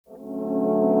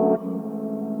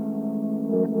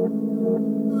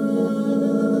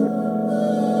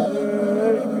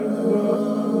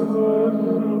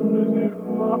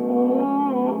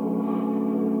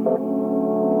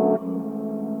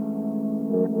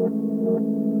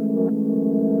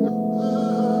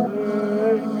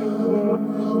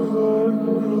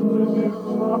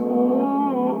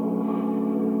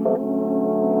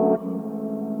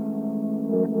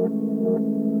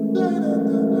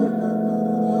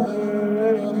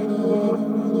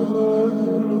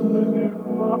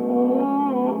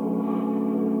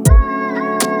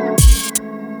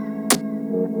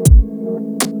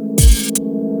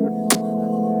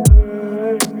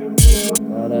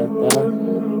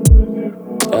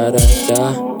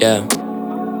Yeah.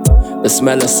 The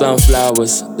smell of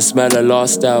sunflowers, the smell of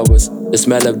lost hours, the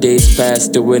smell of days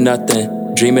past doing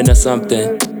nothing, dreaming of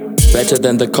something better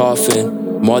than the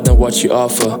coffin, more than what you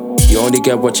offer. You only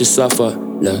get what you suffer.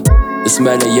 Look, the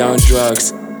smell of young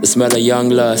drugs, the smell of young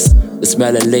lust, the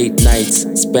smell of late nights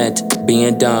spent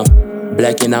being dumb,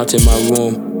 blacking out in my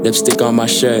room, lipstick on my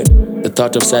shirt, the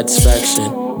thought of satisfaction,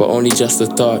 but only just a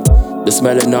thought. The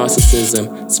smell of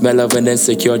narcissism, smell of an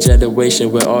insecure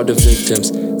generation with all the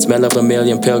victims, smell of a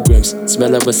million pilgrims,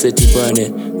 smell of a city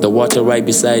burning, the water right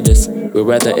beside us. We'd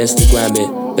rather Instagram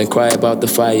it than cry about the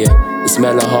fire. The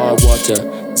smell of hard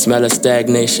water, smell of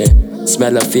stagnation,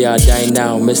 smell of fear I die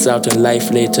now, miss out on life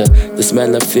later. The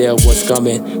smell of fear of what's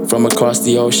coming from across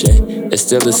the ocean. It's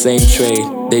still the same trade,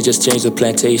 they just changed the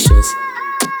plantations.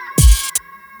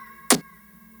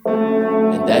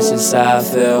 And that's just how I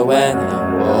feel when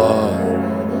I'm bored.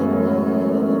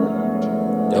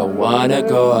 Don't wanna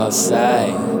go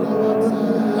outside,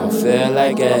 don't feel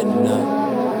like getting up.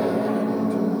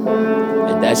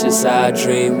 And that's just how I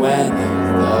dream when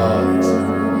I'm lost.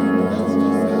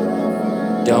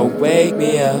 Don't wake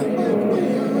me up,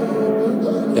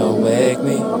 don't wake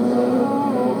me.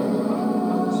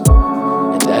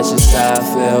 And that's just how I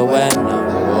feel when I'm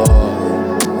bored.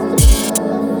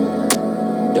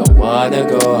 Don't wanna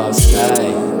go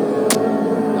outside,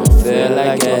 don't feel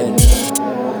like getting up.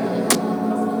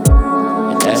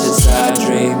 That's just how I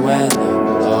dream when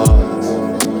I'm lost.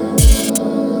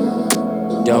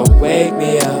 Don't wake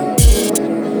me up,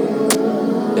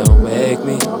 don't wake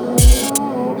me.